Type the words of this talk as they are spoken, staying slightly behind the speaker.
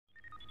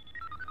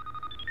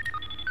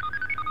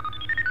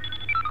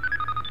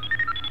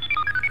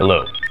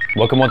Hello.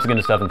 Welcome once again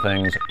to Stuff and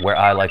Things, where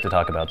I like to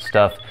talk about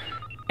stuff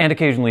and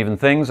occasionally even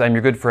things. I'm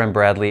your good friend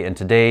Bradley, and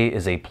today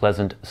is a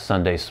pleasant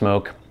Sunday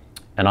smoke.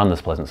 And on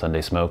this pleasant Sunday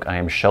smoke, I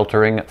am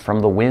sheltering from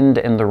the wind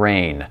and the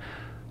rain,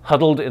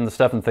 huddled in the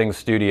Stuff and Things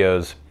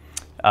studios.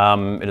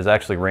 It is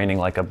actually raining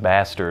like a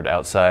bastard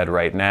outside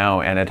right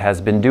now, and it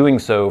has been doing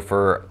so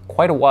for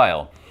quite a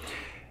while.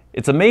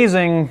 It's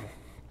amazing.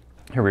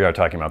 Here we are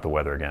talking about the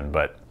weather again,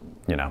 but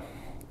you know,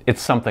 it's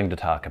something to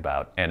talk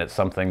about, and it's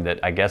something that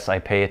I guess I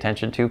pay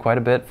attention to quite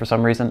a bit for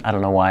some reason. I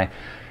don't know why.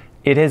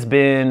 It has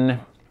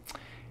been,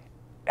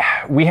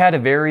 we had a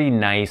very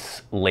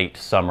nice late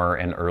summer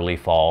and early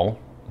fall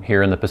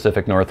here in the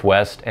Pacific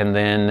Northwest, and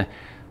then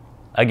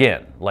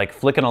again, like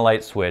flicking a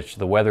light switch,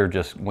 the weather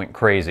just went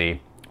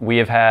crazy. We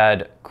have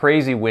had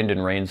crazy wind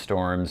and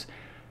rainstorms.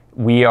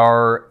 We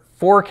are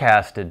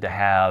forecasted to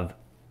have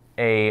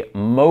a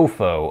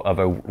mofo of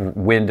a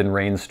wind and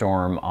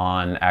rainstorm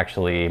on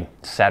actually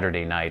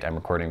Saturday night. I'm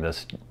recording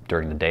this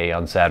during the day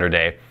on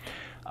Saturday.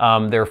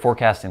 They're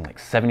forecasting like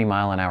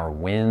 70-mile-an-hour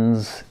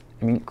winds.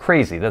 I mean,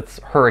 crazy. That's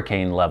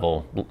hurricane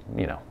level,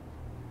 you know.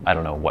 I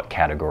don't know what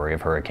category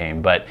of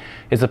hurricane, but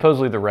it's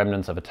supposedly the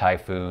remnants of a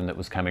typhoon that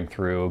was coming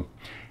through.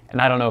 And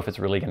I don't know if it's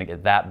really going to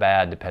get that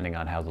bad, depending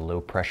on how the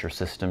low pressure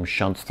system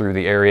shunts through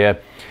the area.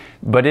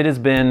 But it has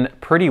been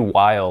pretty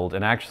wild.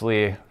 And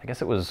actually, I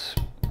guess it was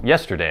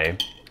yesterday,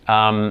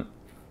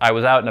 I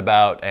was out and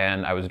about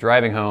and I was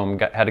driving home,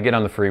 had to get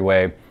on the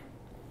freeway,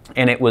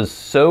 and it was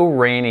so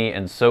rainy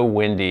and so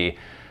windy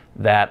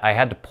that I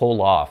had to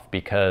pull off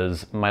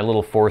because my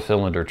little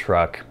 4-cylinder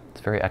truck,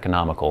 it's very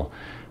economical,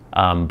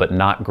 but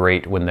not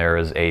great when there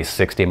is a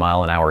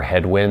 60-mile-an-hour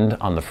headwind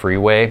on the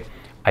freeway.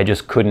 I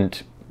just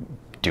couldn't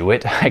do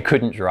it. I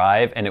couldn't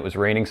drive, and it was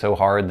raining so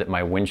hard that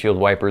my windshield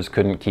wipers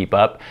couldn't keep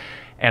up.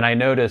 And I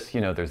noticed,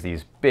 you know, there's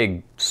these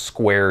big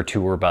square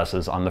tour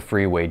buses on the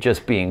freeway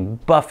just being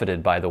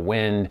buffeted by the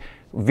wind,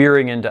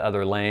 veering into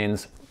other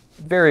lanes.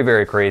 Very,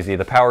 very crazy.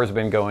 The power's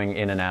been going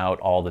in and out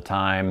all the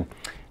time.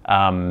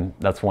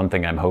 That's one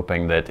thing I'm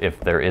hoping, that if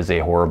there is a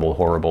horrible,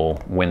 horrible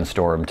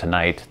windstorm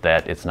tonight,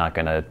 that it's not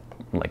gonna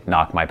like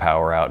knock my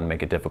power out and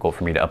make it difficult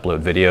for me to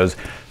upload videos.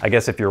 I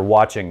guess if you're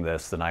watching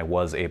this, then I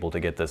was able to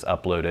get this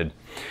uploaded.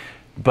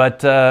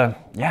 But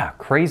yeah,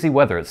 crazy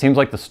weather. It seems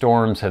like the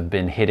storms have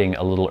been hitting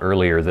a little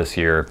earlier this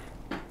year,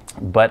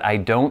 but I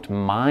don't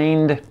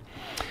mind.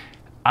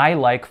 I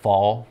like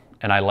fall,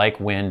 and I like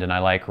wind, and I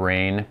like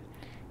rain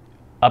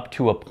up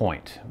to a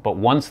point. But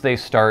once they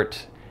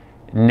start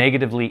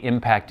negatively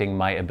impacting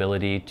my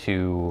ability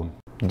to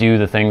do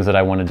the things that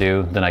I want to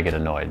do, then I get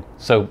annoyed.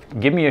 So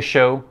give me a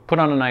show, put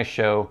on a nice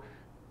show.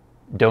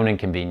 Don't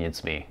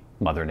inconvenience me,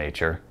 Mother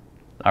Nature.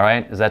 All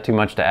right, is that too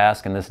much to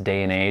ask in this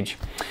day and age?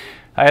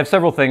 I have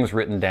several things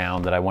written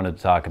down that I wanted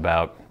to talk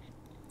about.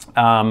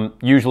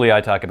 Usually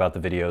I talk about the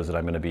videos that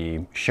I'm going to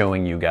be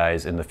showing you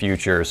guys in the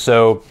future.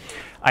 So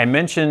I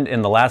mentioned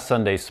in the last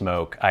Sunday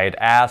Smoke, I had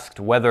asked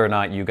whether or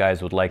not you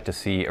guys would like to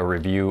see a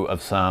review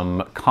of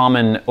some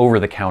common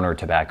over-the-counter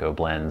tobacco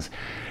blends.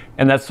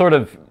 And that's sort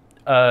of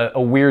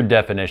a weird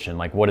definition,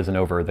 like what is an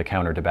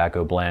over-the-counter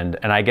tobacco blend?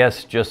 And I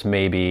guess just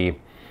maybe,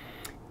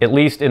 at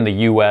least in the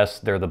US,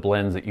 they're the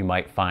blends that you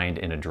might find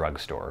in a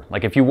drugstore.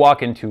 Like if you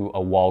walk into a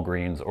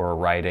Walgreens or a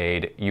Rite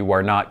Aid, you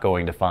are not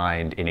going to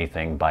find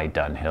anything by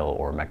Dunhill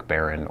or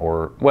McBaron,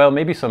 or, well,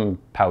 maybe some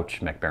pouch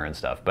McBaron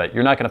stuff, but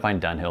you're not gonna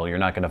find Dunhill, you're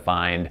not gonna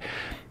find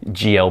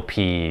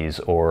GLPs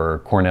or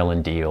Cornell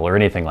and Deal or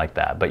anything like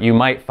that. But you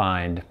might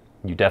find,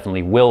 you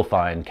definitely will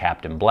find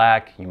Captain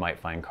Black, you might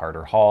find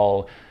Carter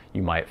Hall,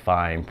 you might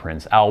find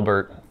Prince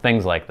Albert,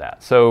 things like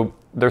that. So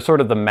they're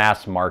sort of the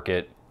mass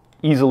market,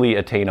 easily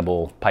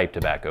attainable pipe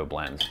tobacco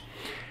blends.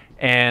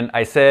 And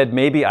I said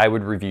maybe I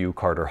would review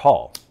Carter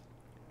Hall.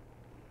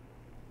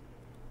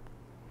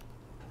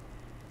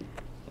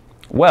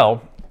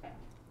 Well,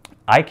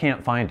 I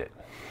can't find it.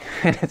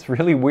 And it's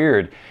really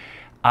weird.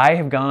 I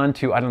have gone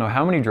to, I don't know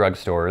how many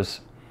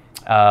drugstores.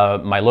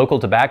 My local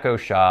tobacco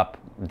shop,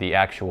 the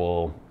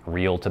actual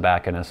real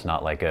tobacconist,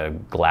 not like a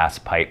glass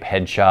pipe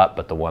head shop,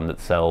 but the one that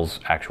sells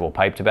actual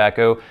pipe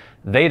tobacco,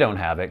 they don't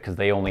have it because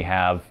they only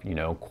have, you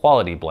know,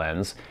 quality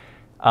blends.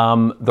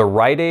 The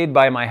Rite Aid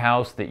by my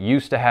house that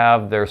used to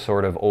have their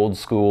sort of old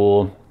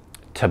school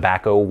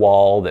tobacco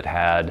wall that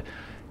had,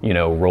 you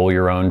know, roll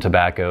your own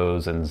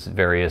tobaccos and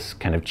various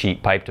kind of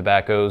cheap pipe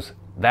tobaccos,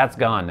 that's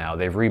gone now.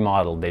 They've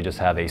remodeled. They just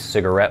have a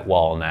cigarette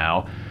wall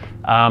now.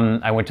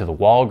 I went to the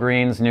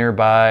Walgreens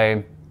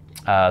nearby,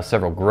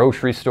 several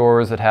grocery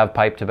stores that have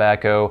pipe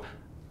tobacco.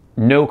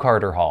 No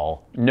Carter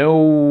Hall,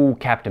 no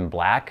Captain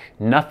Black,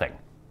 nothing,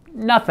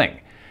 nothing.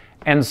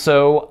 And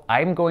so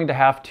I'm going to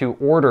have to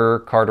order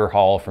Carter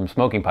Hall from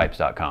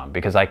smokingpipes.com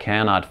because I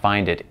cannot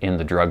find it in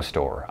the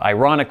drugstore.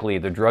 Ironically,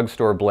 the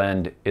drugstore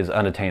blend is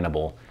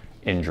unattainable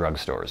in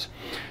drugstores.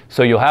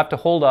 So you'll have to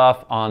hold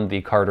off on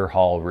the Carter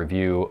Hall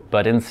review,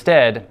 but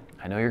instead,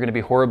 I know you're going to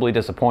be horribly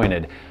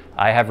disappointed,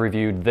 I have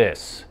reviewed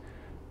this.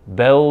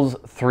 Bell's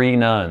 3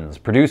 Nuns,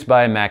 produced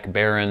by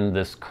McBaron.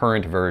 This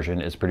current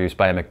version is produced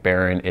by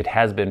McBaron. It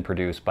has been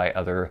produced by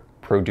other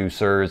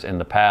producers in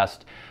the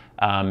past.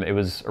 It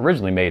was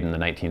originally made in the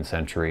 19th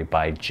century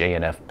by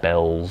J&F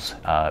Bells.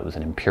 It was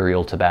an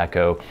imperial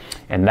tobacco,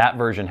 and that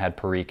version had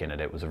Perique in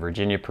it. It was a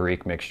Virginia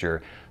Perique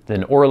mixture.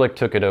 Then Orlik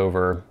took it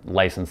over,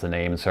 licensed the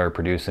name, and started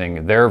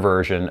producing their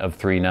version of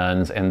Three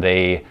Nuns, and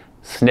they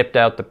snipped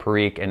out the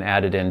Perique and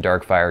added in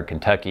Dark-Fired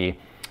Kentucky.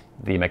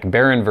 The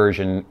McBaron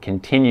version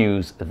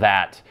continues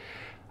that.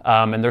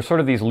 And they're sort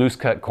of these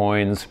loose-cut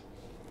coins.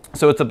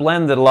 So it's a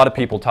blend that a lot of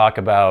people talk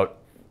about.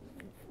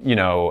 You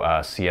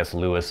know, C.S.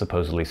 Lewis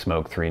supposedly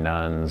smoked Three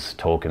Nuns,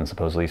 Tolkien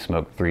supposedly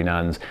smoked Three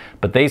Nuns,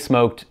 but they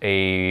smoked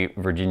a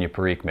Virginia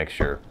Perique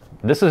mixture.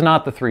 This is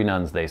not the Three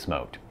Nuns they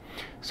smoked.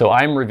 So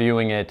I'm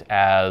reviewing it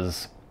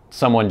as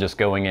someone just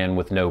going in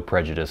with no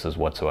prejudices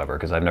whatsoever,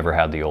 because I've never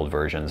had the old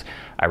versions.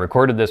 I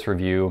recorded this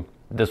review.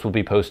 This will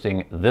be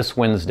posting this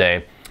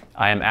Wednesday.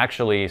 I am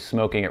actually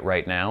smoking it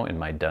right now in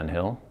my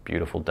Dunhill,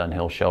 beautiful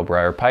Dunhill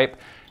Shellbriar pipe,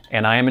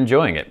 and I am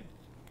enjoying it.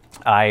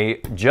 I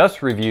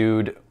just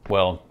reviewed,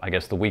 well, I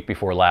guess the week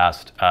before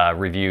last,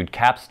 reviewed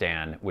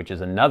Capstan, which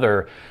is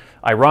another,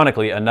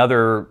 ironically,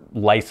 another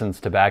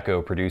licensed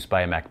tobacco produced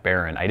by a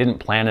McBaron. I didn't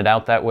plan it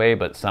out that way,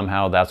 but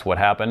somehow that's what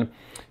happened.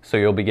 So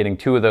you'll be getting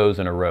 2 of those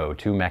in a row,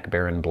 2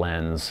 McBaron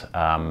blends,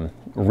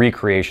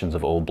 recreations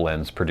of old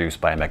blends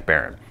produced by a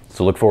McBaron.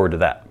 So look forward to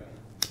that.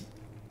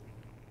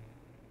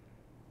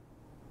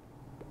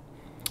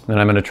 Then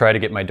I'm going to try to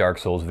get my Dark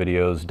Souls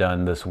videos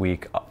done this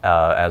week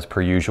as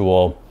per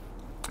usual.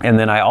 And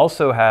then I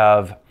also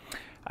have,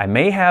 I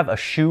may have a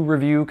shoe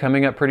review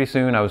coming up pretty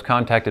soon. I was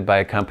contacted by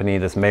a company.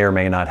 This may or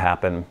may not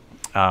happen.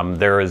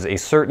 There is a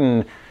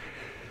certain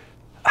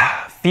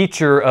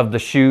feature of the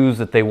shoes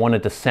that they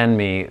wanted to send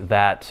me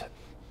that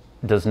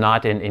does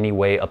not in any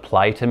way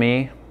apply to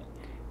me.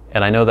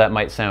 And I know that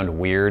might sound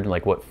weird,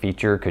 like what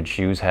feature could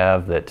shoes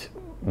have that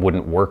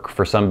wouldn't work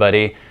for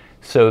somebody?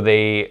 So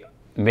they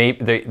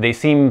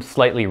seem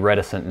slightly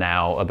reticent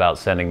now about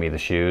sending me the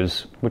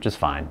shoes, which is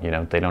fine. You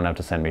know, they don't have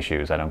to send me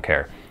shoes, I don't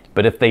care.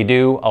 But if they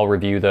do, I'll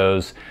review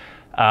those.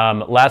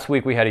 Last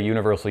week we had a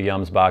Universal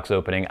Yums box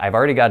opening. I've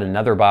already got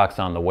another box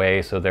on the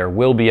way, so there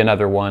will be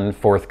another one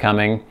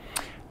forthcoming.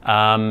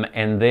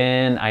 And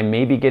then I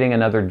may be getting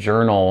another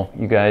journal.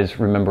 You guys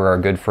remember our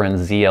good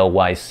friends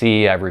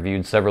ZLYC. I've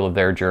reviewed several of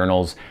their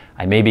journals.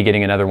 I may be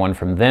getting another one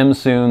from them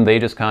soon. They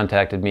just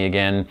contacted me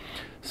again.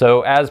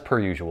 So as per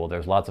usual,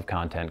 there's lots of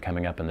content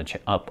coming up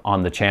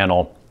on the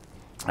channel.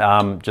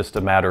 Just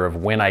a matter of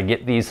when I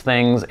get these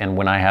things and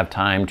when I have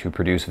time to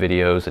produce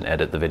videos and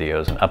edit the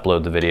videos and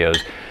upload the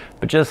videos.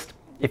 But just,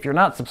 if you're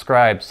not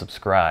subscribed,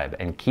 subscribe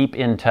and keep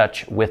in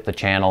touch with the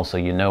channel so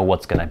you know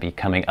what's going to be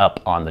coming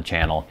up on the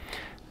channel.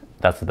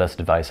 That's the best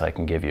advice I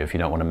can give you if you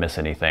don't want to miss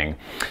anything.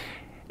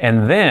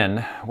 And then,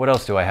 what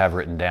else do I have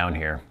written down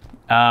here?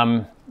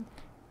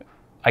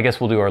 I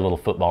guess we'll do our little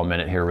football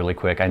minute here really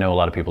quick. I know a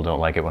lot of people don't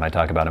like it when I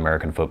talk about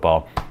American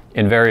football.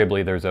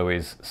 Invariably, there's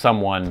always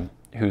someone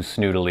who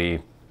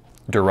snootily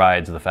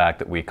derides the fact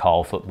that we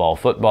call football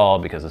football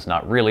because it's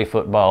not really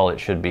football. It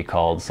should be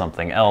called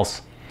something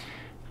else.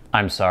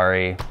 I'm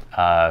sorry.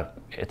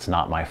 It's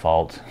not my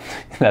fault.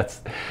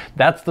 That's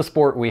the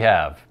sport we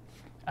have.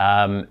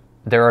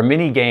 There are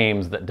many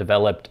games that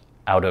developed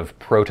out of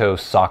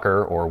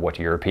proto-soccer, or what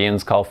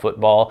Europeans call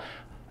football.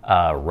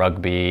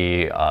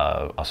 Rugby,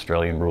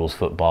 Australian rules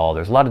football.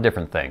 There's a lot of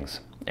different things,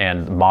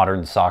 and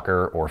modern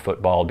soccer or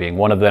football being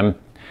one of them.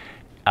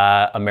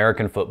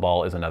 American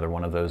football is another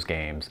one of those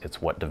games.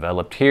 It's what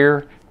developed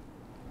here.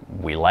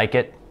 We like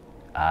it.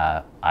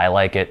 I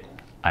like it.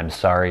 I'm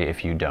sorry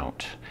if you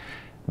don't.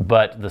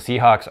 But the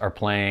Seahawks are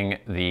playing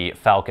the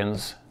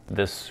Falcons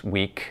this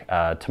week.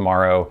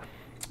 Tomorrow,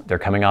 they're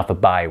coming off a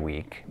bye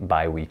week.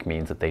 Bye week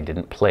means that they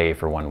didn't play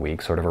for 1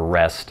 week, sort of a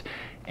rest.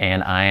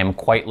 And I am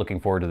quite looking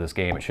forward to this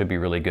game. It should be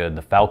really good.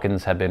 The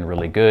Falcons have been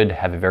really good,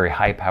 have a very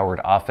high-powered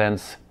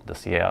offense. The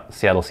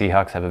Seattle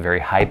Seahawks have a very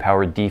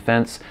high-powered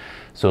defense.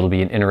 So it'll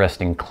be an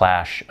interesting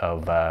clash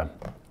of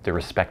the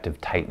respective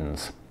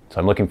titans. So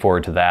I'm looking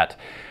forward to that.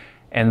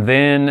 And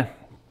then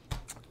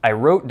I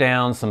wrote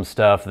down some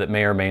stuff that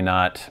may or may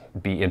not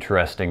be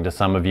interesting to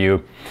some of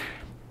you.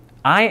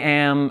 I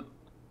am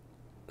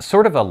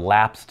sort of a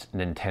lapsed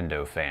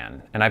Nintendo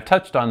fan, and I've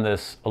touched on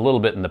this a little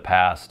bit in the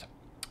past.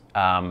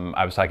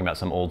 I was talking about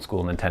some old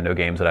school Nintendo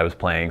games that I was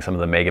playing, some of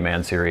the Mega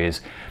Man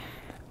series.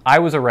 I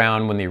was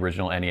around when the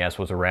original NES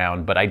was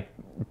around, but I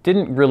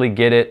didn't really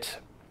get it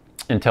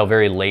until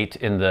very late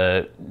in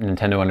the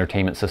Nintendo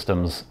Entertainment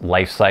System's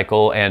life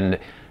cycle, and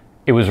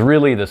it was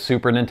really the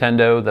Super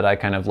Nintendo that I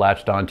kind of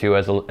latched onto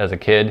as a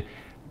kid.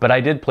 But I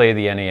did play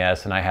the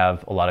NES, and I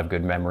have a lot of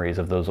good memories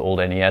of those old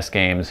NES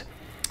games.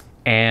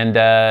 And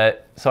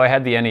so I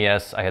had the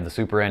NES, I had the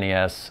Super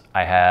NES,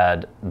 I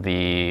had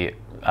the,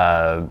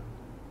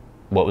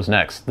 what was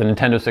next? The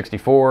Nintendo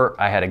 64,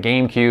 I had a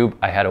GameCube,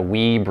 I had a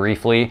Wii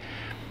briefly.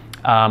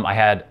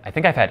 I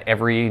think I've had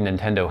every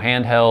Nintendo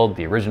handheld,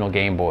 the original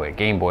Game Boy,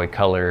 Game Boy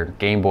Color,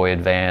 Game Boy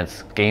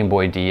Advance, Game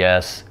Boy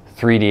DS,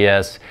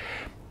 3DS,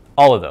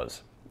 all of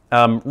those.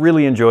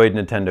 Really enjoyed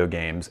Nintendo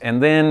games.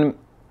 And then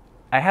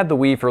I had the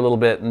Wii for a little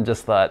bit and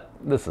just thought,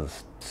 this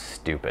is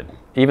stupid.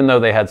 Even though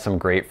they had some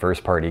great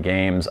first-party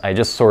games,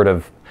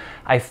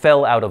 I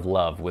fell out of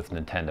love with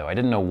Nintendo. I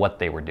didn't know what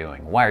they were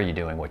doing. Why are you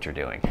doing what you're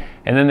doing?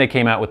 And then they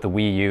came out with the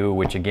Wii U,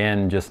 which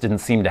again, just didn't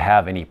seem to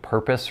have any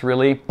purpose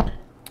really.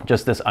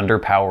 Just this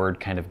underpowered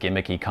kind of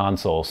gimmicky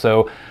console.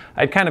 So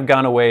I'd kind of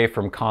gone away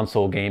from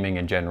console gaming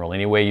in general.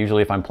 Anyway,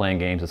 usually if I'm playing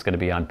games, it's going to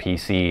be on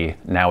PC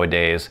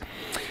nowadays.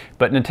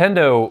 But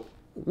Nintendo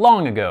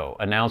long ago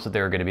announced that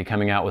they were going to be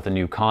coming out with a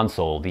new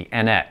console, the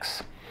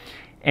NX.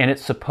 And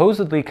it's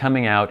supposedly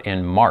coming out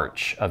in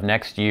March of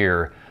next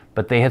year,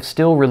 but they have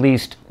still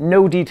released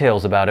no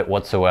details about it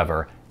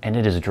whatsoever. And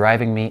it is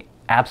driving me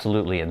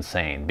absolutely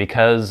insane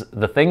because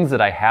the things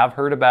that I have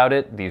heard about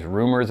it, these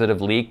rumors that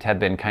have leaked, have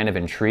been kind of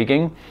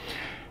intriguing.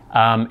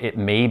 It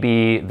may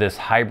be this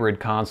hybrid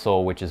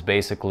console, which is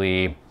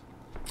basically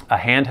a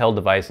handheld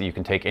device that you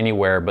can take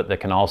anywhere, but that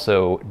can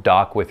also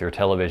dock with your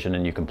television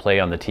and you can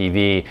play on the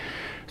TV.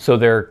 So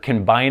they're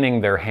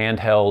combining their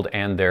handheld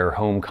and their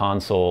home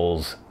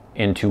consoles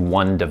into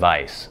one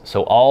device.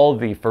 So all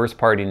the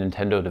first-party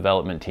Nintendo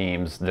development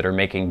teams that are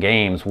making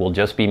games will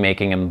just be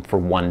making them for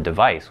one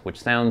device, which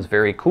sounds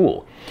very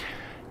cool.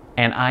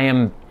 And I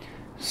am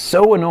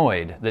so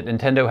annoyed that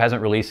Nintendo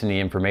hasn't released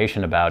any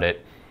information about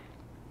it.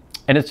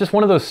 And it's just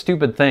one of those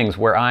stupid things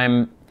where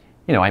I'm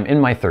in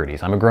my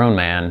 30s. I'm a grown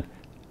man.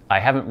 I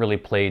haven't really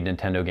played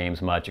Nintendo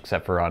games much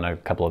except for on a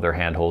couple of their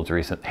handhelds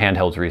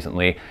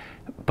recently.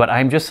 But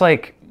I'm just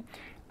like,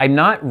 I'm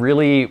not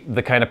really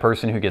the kind of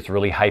person who gets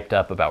really hyped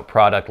up about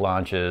product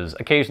launches.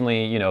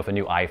 Occasionally, if a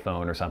new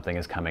iPhone or something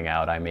is coming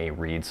out, I may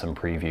read some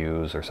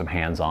previews or some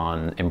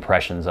hands-on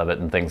impressions of it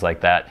and things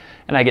like that,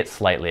 and I get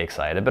slightly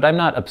excited, but I'm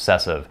not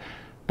obsessive.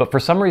 But for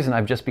some reason,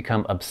 I've just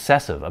become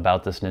obsessive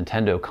about this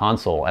Nintendo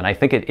console, and I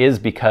think it is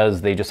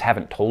because they just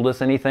haven't told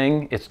us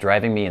anything. It's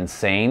driving me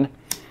insane.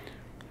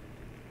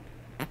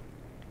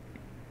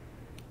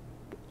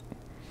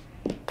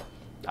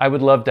 I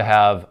would love to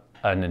have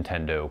a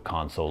Nintendo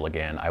console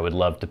again. I would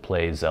love to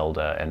play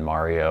Zelda and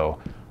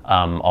Mario,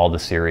 all the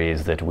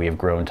series that we have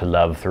grown to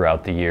love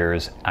throughout the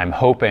years. I'm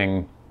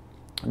hoping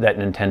that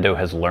Nintendo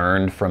has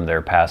learned from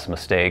their past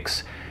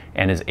mistakes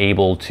and is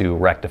able to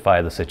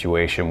rectify the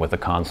situation with a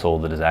console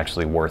that is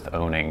actually worth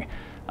owning.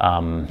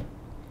 So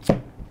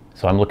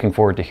I'm looking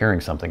forward to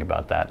hearing something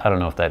about that. I don't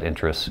know if that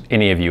interests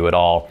any of you at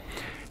all.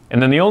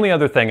 And then the only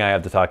other thing I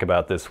have to talk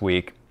about this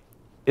week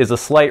is a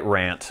slight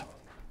rant.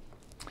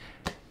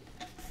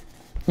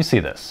 You see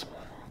this.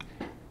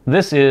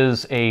 This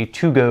is a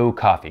to-go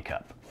coffee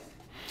cup.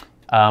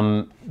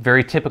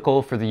 Very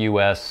typical for the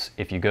US.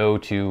 If you go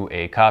to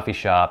a coffee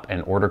shop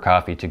and order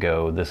coffee to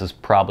go, this is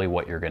probably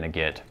what you're gonna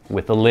get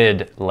with a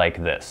lid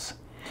like this.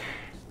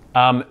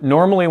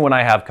 Normally when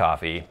I have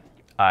coffee,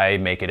 I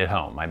make it at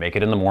home. I make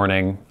it in the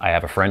morning. I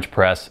have a French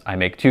press. I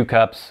make 2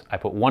 cups. I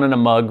put 1 in a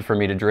mug for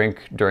me to drink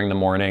during the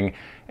morning,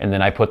 and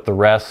then I put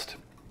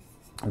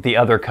the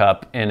other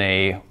cup in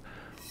a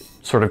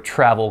sort of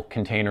travel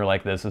container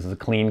like this. This is a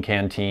clean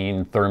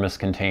canteen thermos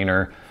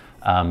container.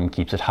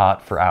 Keeps it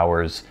hot for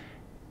hours.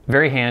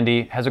 Very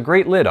handy. Has a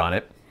great lid on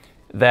it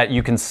that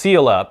you can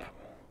seal up.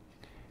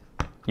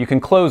 You can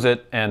close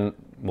it, and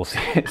we'll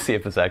see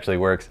if this actually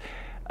works.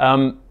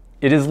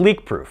 It is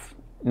leak proof.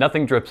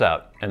 Nothing drips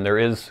out, and there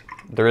is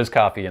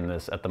coffee in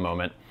this at the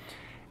moment.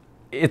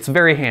 It's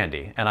very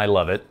handy, and I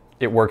love it.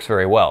 It works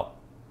very well.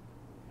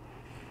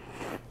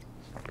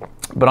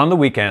 But on the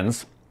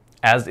weekends,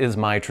 as is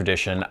my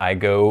tradition, I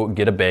go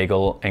get a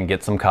bagel and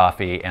get some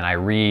coffee and I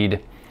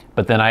read,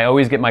 but then I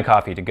always get my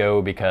coffee to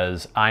go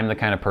because I'm the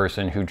kind of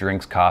person who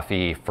drinks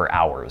coffee for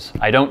hours.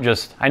 I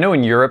know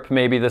in Europe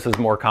maybe this is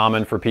more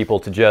common for people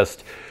to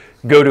just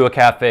go to a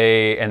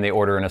cafe and they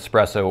order an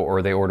espresso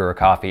or they order a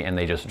coffee and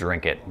they just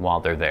drink it while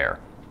they're there.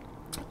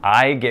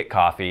 I get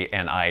coffee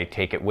and I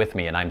take it with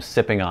me and I'm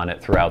sipping on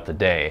it throughout the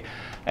day.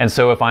 And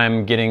so if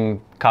I'm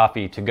getting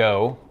coffee to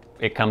go,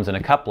 it comes in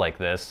a cup like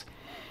this.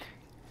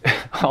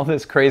 All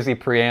this crazy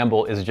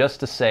preamble is just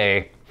to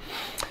say,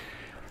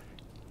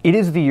 it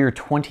is the year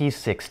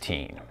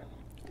 2016.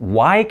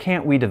 Why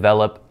can't we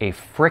develop a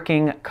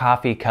fricking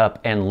coffee cup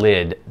and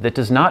lid that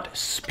does not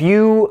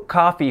spew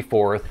coffee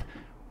forth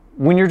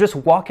when you're just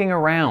walking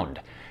around?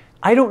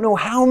 I don't know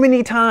how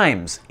many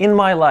times in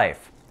my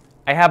life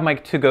I have my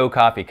to-go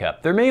coffee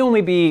cup. There may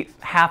only be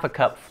half a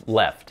cup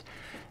left.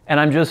 And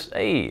I'm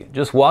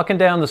just walking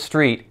down the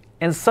street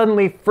and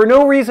suddenly, for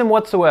no reason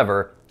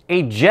whatsoever,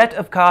 a jet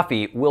of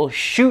coffee will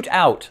shoot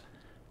out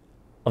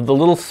of the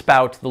little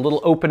spout, the little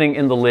opening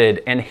in the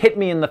lid, and hit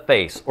me in the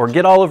face, or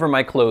get all over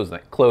my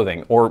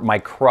clothing, or my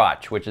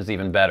crotch, which is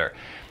even better.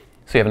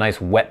 So you have a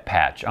nice wet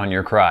patch on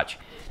your crotch.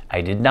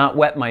 I did not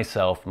wet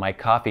myself. My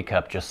coffee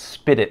cup just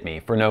spit at me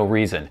for no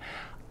reason.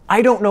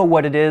 I don't know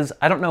what it is.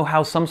 I don't know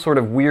how some sort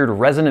of weird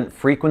resonant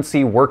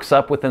frequency works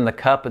up within the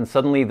cup, and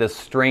suddenly this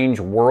strange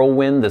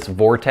whirlwind, this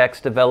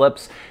vortex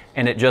develops,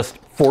 and it just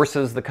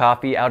forces the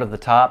coffee out of the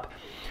top.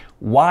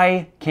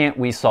 Why can't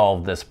we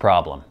solve this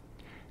problem?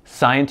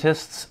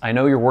 Scientists, I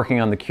know you're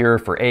working on the cure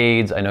for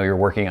AIDS, I know you're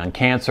working on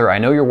cancer, I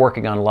know you're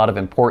working on a lot of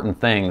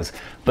important things,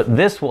 but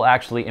this will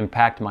actually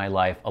impact my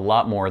life a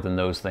lot more than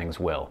those things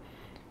will.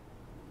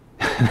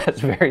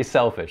 That's very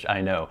selfish,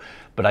 I know,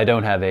 but I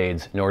don't have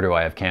AIDS, nor do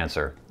I have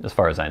cancer, as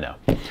far as I know.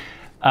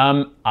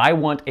 I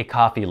want a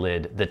coffee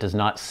lid that does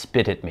not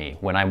spit at me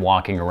when I'm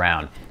walking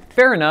around.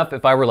 Fair enough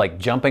if I were like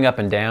jumping up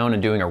and down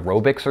and doing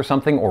aerobics or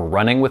something, or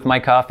running with my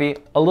coffee,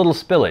 a little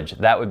spillage,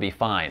 that would be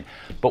fine.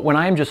 But when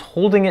I'm just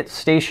holding it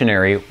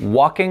stationary,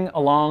 walking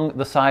along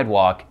the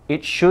sidewalk,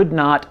 it should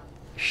not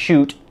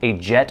shoot a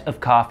jet of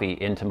coffee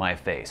into my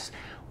face.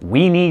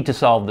 We need to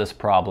solve this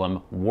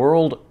problem.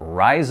 World,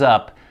 rise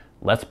up.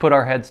 Let's put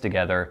our heads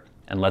together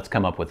and let's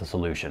come up with a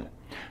solution.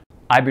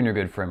 I've been your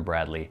good friend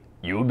Bradley.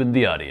 You have been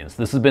the audience.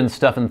 This has been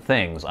Stuff and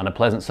Things on a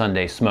pleasant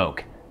Sunday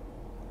smoke.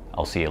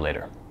 I'll see you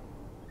later.